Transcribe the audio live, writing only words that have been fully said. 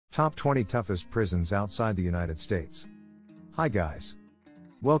Top 20 Toughest Prisons Outside the United States. Hi guys.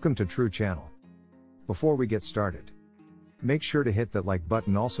 Welcome to True Channel. Before we get started, make sure to hit that like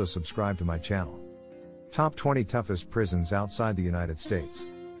button, also subscribe to my channel. Top 20 Toughest Prisons Outside the United States.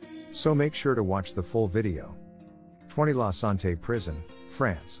 So make sure to watch the full video. 20 La Santé Prison,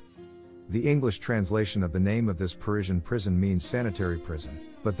 France. The English translation of the name of this Parisian prison means sanitary prison,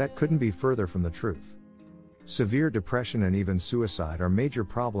 but that couldn't be further from the truth. Severe depression and even suicide are major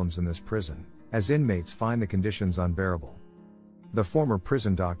problems in this prison, as inmates find the conditions unbearable. The former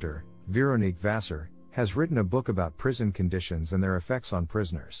prison doctor, Véronique Vasseur, has written a book about prison conditions and their effects on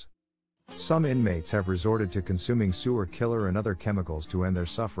prisoners. Some inmates have resorted to consuming sewer killer and other chemicals to end their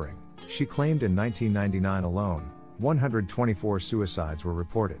suffering. She claimed in 1999 alone, 124 suicides were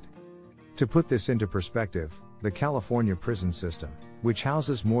reported. To put this into perspective, the California prison system, which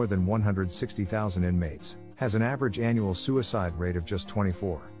houses more than 160,000 inmates, has an average annual suicide rate of just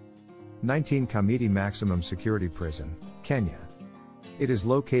 24. 19 Kamiti Maximum Security Prison, Kenya. It is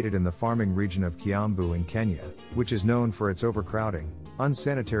located in the farming region of Kiambu in Kenya, which is known for its overcrowding,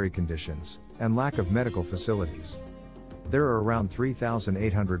 unsanitary conditions, and lack of medical facilities. There are around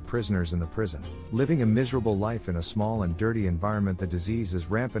 3,800 prisoners in the prison, living a miserable life in a small and dirty environment. The disease is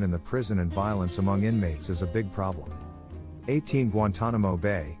rampant in the prison and violence among inmates is a big problem. 18 Guantanamo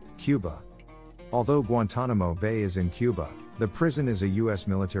Bay, Cuba. Although Guantanamo Bay is in Cuba, the prison is a U.S.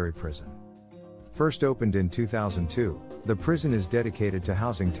 military prison. First opened in 2002, the prison is dedicated to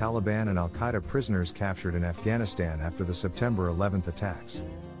housing Taliban and Al-Qaeda prisoners captured in Afghanistan after the September 11th attacks.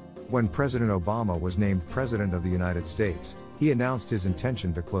 When President Obama was named President of the United States, he announced his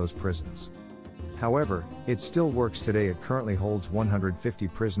intention to close prisons. However, it still works today. It currently holds 150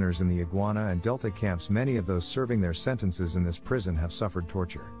 prisoners in the Iguana and Delta camps. Many of those serving their sentences in this prison have suffered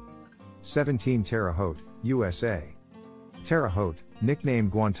torture. 17 Terre Haute, USA. Terre Haute, nicknamed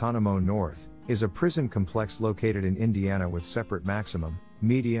Guantanamo North, is a prison complex located in Indiana with separate maximum,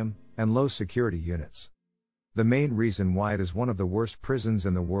 medium, and low security units. The main reason why it is one of the worst prisons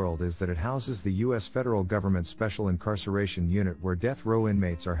in the world is that it houses the U.S. federal government special incarceration unit where death row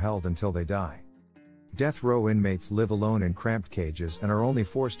inmates are held until they die. Death row inmates live alone in cramped cages and are only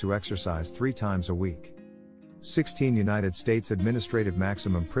forced to exercise 3 times a week. 16 United States Administrative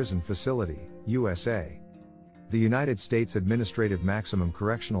Maximum Prison Facility, USA. The United States Administrative Maximum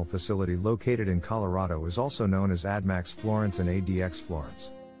Correctional Facility located in Colorado is also known as ADMAX Florence and ADX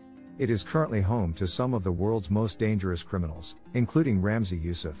Florence. It is currently home to some of the world's most dangerous criminals, including Ramzi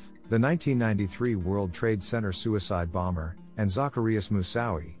Yousef, the 1993 World Trade Center suicide bomber, and Zacarias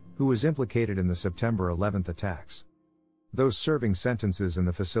Moussaoui, who was implicated in the September 11th attacks. Those serving sentences in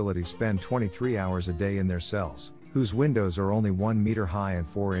the facility spend 23 hours a day in their cells, whose windows are only 1 meter high and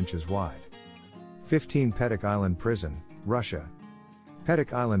 4 inches wide. 15 Petek Island Prison, Russia.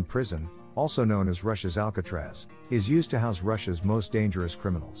 Petek Island Prison, also known as Russia's Alcatraz, is used to house Russia's most dangerous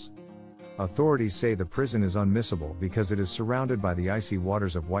criminals. Authorities say the prison is unmissable because it is surrounded by the icy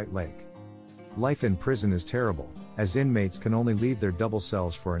waters of White Lake. Life in prison is terrible, as inmates can only leave their double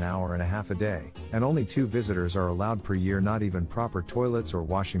cells for an hour and a half a day, and only 2 visitors are allowed per year, not even proper toilets or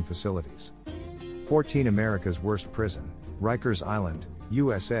washing facilities. 14 America's Worst Prison, Rikers Island,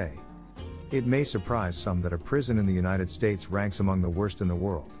 USA. It may surprise some that a prison in the United States ranks among the worst in the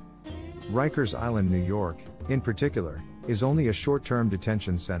world. Rikers Island, New York, in particular, is only a short-term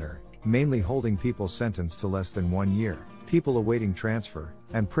detention center, mainly holding people sentenced to less than 1 year, people awaiting transfer,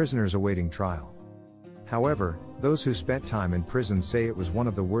 and prisoners awaiting trial. However, those who spent time in prison say it was one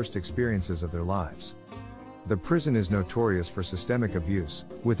of the worst experiences of their lives. The prison is notorious for systemic abuse,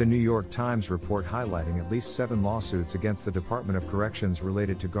 with a New York Times report highlighting at least 7 lawsuits against the Department of Corrections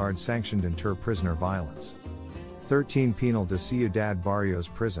related to guard-sanctioned inter-prisoner violence. 13 Penal de Ciudad Barrios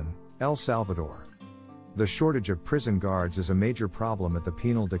Prison, El Salvador. The shortage of prison guards is a major problem at the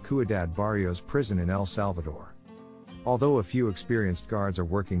Penal de Ciudad Barrios prison in El Salvador. Although a few experienced guards are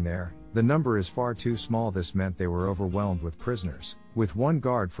working there, the number is far too small. This meant they were overwhelmed with prisoners, with 1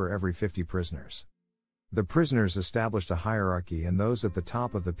 guard for every 50 prisoners. The prisoners established a hierarchy and those at the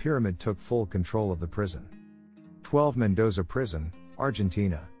top of the pyramid took full control of the prison. 12 Mendoza Prison,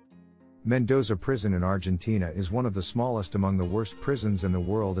 Argentina. Mendoza Prison in Argentina is one of the smallest among the worst prisons in the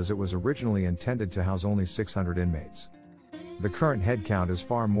world, as it was originally intended to house only 600 inmates. The current headcount is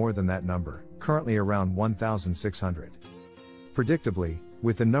far more than that number, currently around 1,600. Predictably,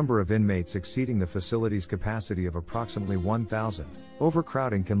 with the number of inmates exceeding the facility's capacity of approximately 1,000,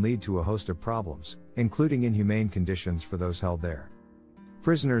 overcrowding can lead to a host of problems, including inhumane conditions for those held there.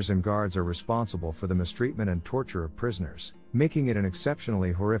 Prisoners and guards are responsible for the mistreatment and torture of prisoners, making it an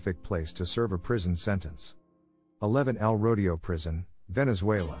exceptionally horrific place to serve a prison sentence. 11 El Rodeo Prison,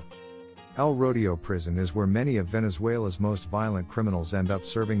 Venezuela. El Rodeo Prison is where many of Venezuela's most violent criminals end up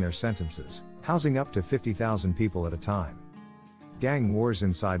serving their sentences, housing up to 50,000 people at a time. Gang wars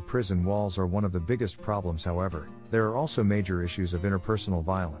inside prison walls are one of the biggest problems. However, there are also major issues of interpersonal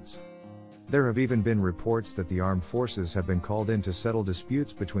violence. There have even been reports that the armed forces have been called in to settle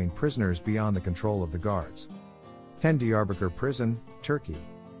disputes between prisoners beyond the control of the guards. 10. Diyarbakir Prison, Turkey.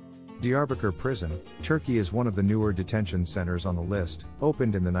 Diyarbakir Prison, Turkey is one of the newer detention centers on the list,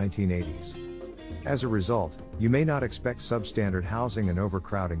 opened in the 1980s. As a result, you may not expect substandard housing and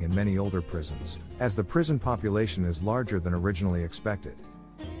overcrowding in many older prisons, as the prison population is larger than originally expected.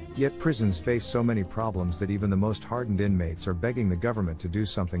 Yet prisons face so many problems that even the most hardened inmates are begging the government to do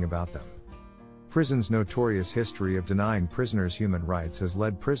something about them. Prison's notorious history of denying prisoners human rights has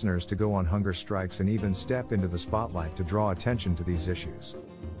led prisoners to go on hunger strikes and even step into the spotlight to draw attention to these issues.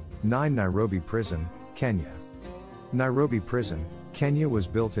 9. Nairobi Prison, Kenya. Nairobi Prison, Kenya was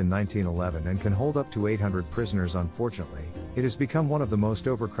built in 1911 and can hold up to 800 prisoners. Unfortunately, it has become one of the most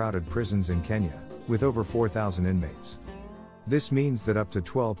overcrowded prisons in Kenya, with over 4,000 inmates. This means that up to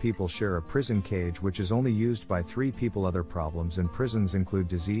 12 people share a prison cage which is only used by 3 people. Other problems in prisons include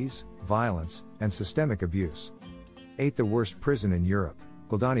disease, violence, and systemic abuse. 8. The worst prison in Europe,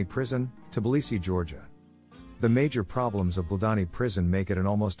 Gildani Prison, Tbilisi, Georgia. The major problems of Gildani Prison make it an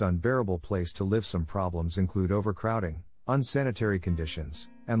almost unbearable place to live. Some problems include overcrowding, unsanitary conditions,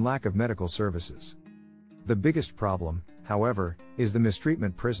 and lack of medical services. The biggest problem, however, is the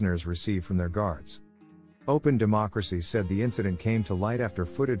mistreatment prisoners receive from their guards. Open Democracy said the incident came to light after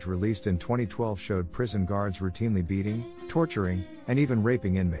footage released in 2012 showed prison guards routinely beating, torturing, and even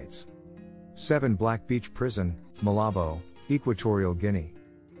raping inmates. 7. Black Beach Prison, Malabo, Equatorial Guinea.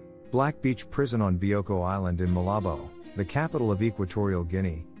 Black Beach Prison on Bioko Island in Malabo, the capital of Equatorial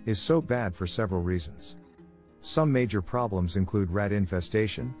Guinea, is so bad for several reasons. Some major problems include rat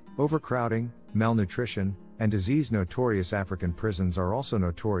infestation, overcrowding, malnutrition, and disease. Notorious African prisons are also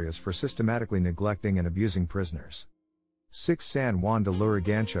notorious for systematically neglecting and abusing prisoners. 6. San Juan de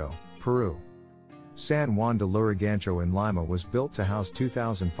Lurigancho, Peru. San Juan de Lurigancho in Lima was built to house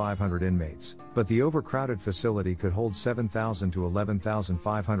 2,500 inmates, but the overcrowded facility could hold 7,000 to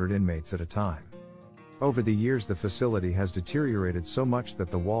 11,500 inmates at a time. Over the years the facility has deteriorated so much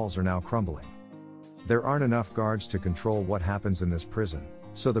that the walls are now crumbling. There aren't enough guards to control what happens in this prison,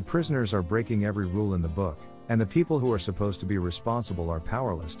 so the prisoners are breaking every rule in the book, and the people who are supposed to be responsible are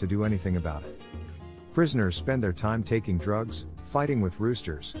powerless to do anything about it. Prisoners spend their time taking drugs, fighting with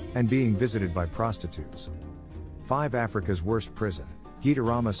roosters, and being visited by prostitutes. 5. Africa's worst prison,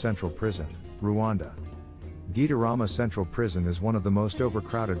 Gitarama Central Prison, Rwanda. Gitarama Central Prison is one of the most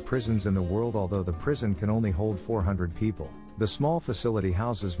overcrowded prisons in the world. Although the prison can only hold 400 people, the small facility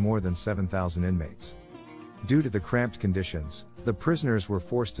houses more than 7,000 inmates. Due to the cramped conditions, the prisoners were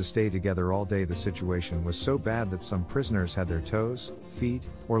forced to stay together all day. The situation was so bad that some prisoners had their toes, feet,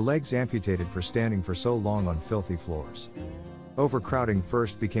 or legs amputated for standing for so long on filthy floors. Overcrowding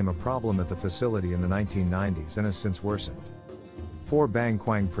first became a problem at the facility in the 1990s and has since worsened. 4. Bang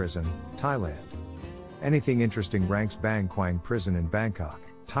Kwang Prison, Thailand. Anything Interesting ranks Bang Kwang Prison in Bangkok,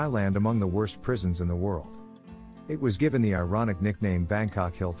 Thailand among the worst prisons in the world. It was given the ironic nickname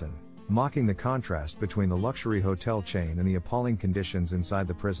Bangkok Hilton, mocking the contrast between the luxury hotel chain and the appalling conditions inside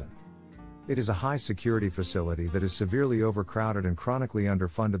the prison. It is a high-security facility that is severely overcrowded and chronically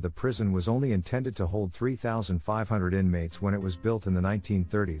underfunded. The prison was only intended to hold 3,500 inmates when it was built in the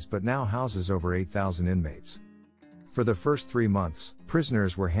 1930s, but now houses over 8,000 inmates. For the first 3 months,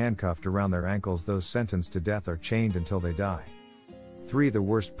 prisoners were handcuffed around their ankles. Those sentenced to death are chained until they die. 3. The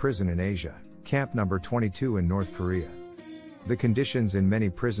worst prison in Asia, Camp No. 22 in North Korea. The conditions in many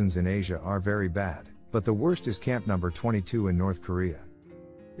prisons in Asia are very bad, but the worst is Camp No. 22 in North Korea.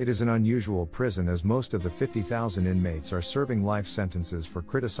 It is an unusual prison as most of the 50,000 inmates are serving life sentences for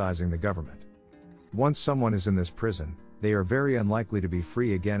criticizing the government. Once someone is in this prison, they are very unlikely to be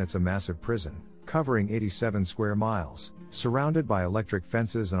free again. It's a massive prison, covering 87 square miles, surrounded by electric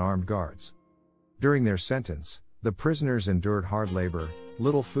fences and armed guards. During their sentence, the prisoners endured hard labor,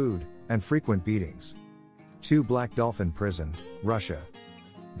 little food, and frequent beatings. 2. Black Dolphin Prison, Russia.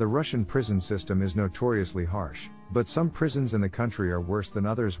 The Russian prison system is notoriously harsh, but some prisons in the country are worse than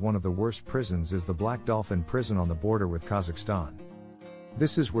others. One of the worst prisons is the Black Dolphin Prison on the border with Kazakhstan.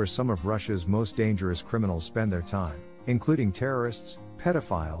 This is where some of Russia's most dangerous criminals spend their time, including terrorists,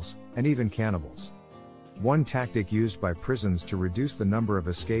 pedophiles, and even cannibals. One tactic used by prisons to reduce the number of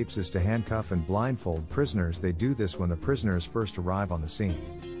escapes is to handcuff and blindfold prisoners. They do this when the prisoners first arrive on the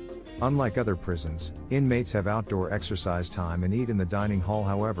scene. Unlike other prisons, inmates have outdoor exercise time and eat in the dining hall.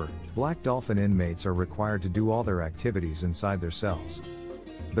 However, Black Dolphin inmates are required to do all their activities inside their cells.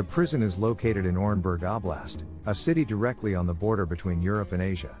 The prison is located in Orenburg Oblast, a city directly on the border between Europe and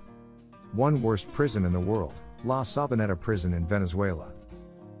Asia. One worst prison in the world, La Sabaneta prison in Venezuela.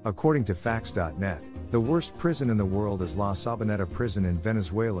 According to Facts.net, the worst prison in the world is La Sabaneta prison in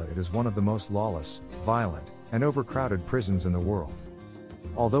Venezuela. It is one of the most lawless, violent, and overcrowded prisons in the world.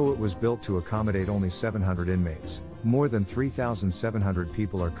 Although it was built to accommodate only 700 inmates, more than 3,700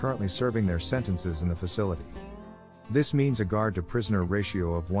 people are currently serving their sentences in the facility. This means a guard-to-prisoner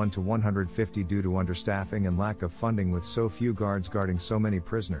ratio of 1 to 150 due to understaffing and lack of funding. With so few guards guarding so many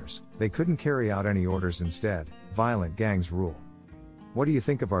prisoners, they couldn't carry out any orders. Instead, violent gangs rule. What do you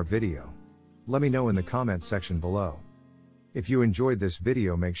think of our video? Let me know in the comment section below. If you enjoyed this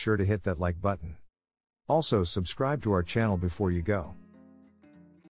video, make sure to hit that like button. Also, subscribe to our channel before you go.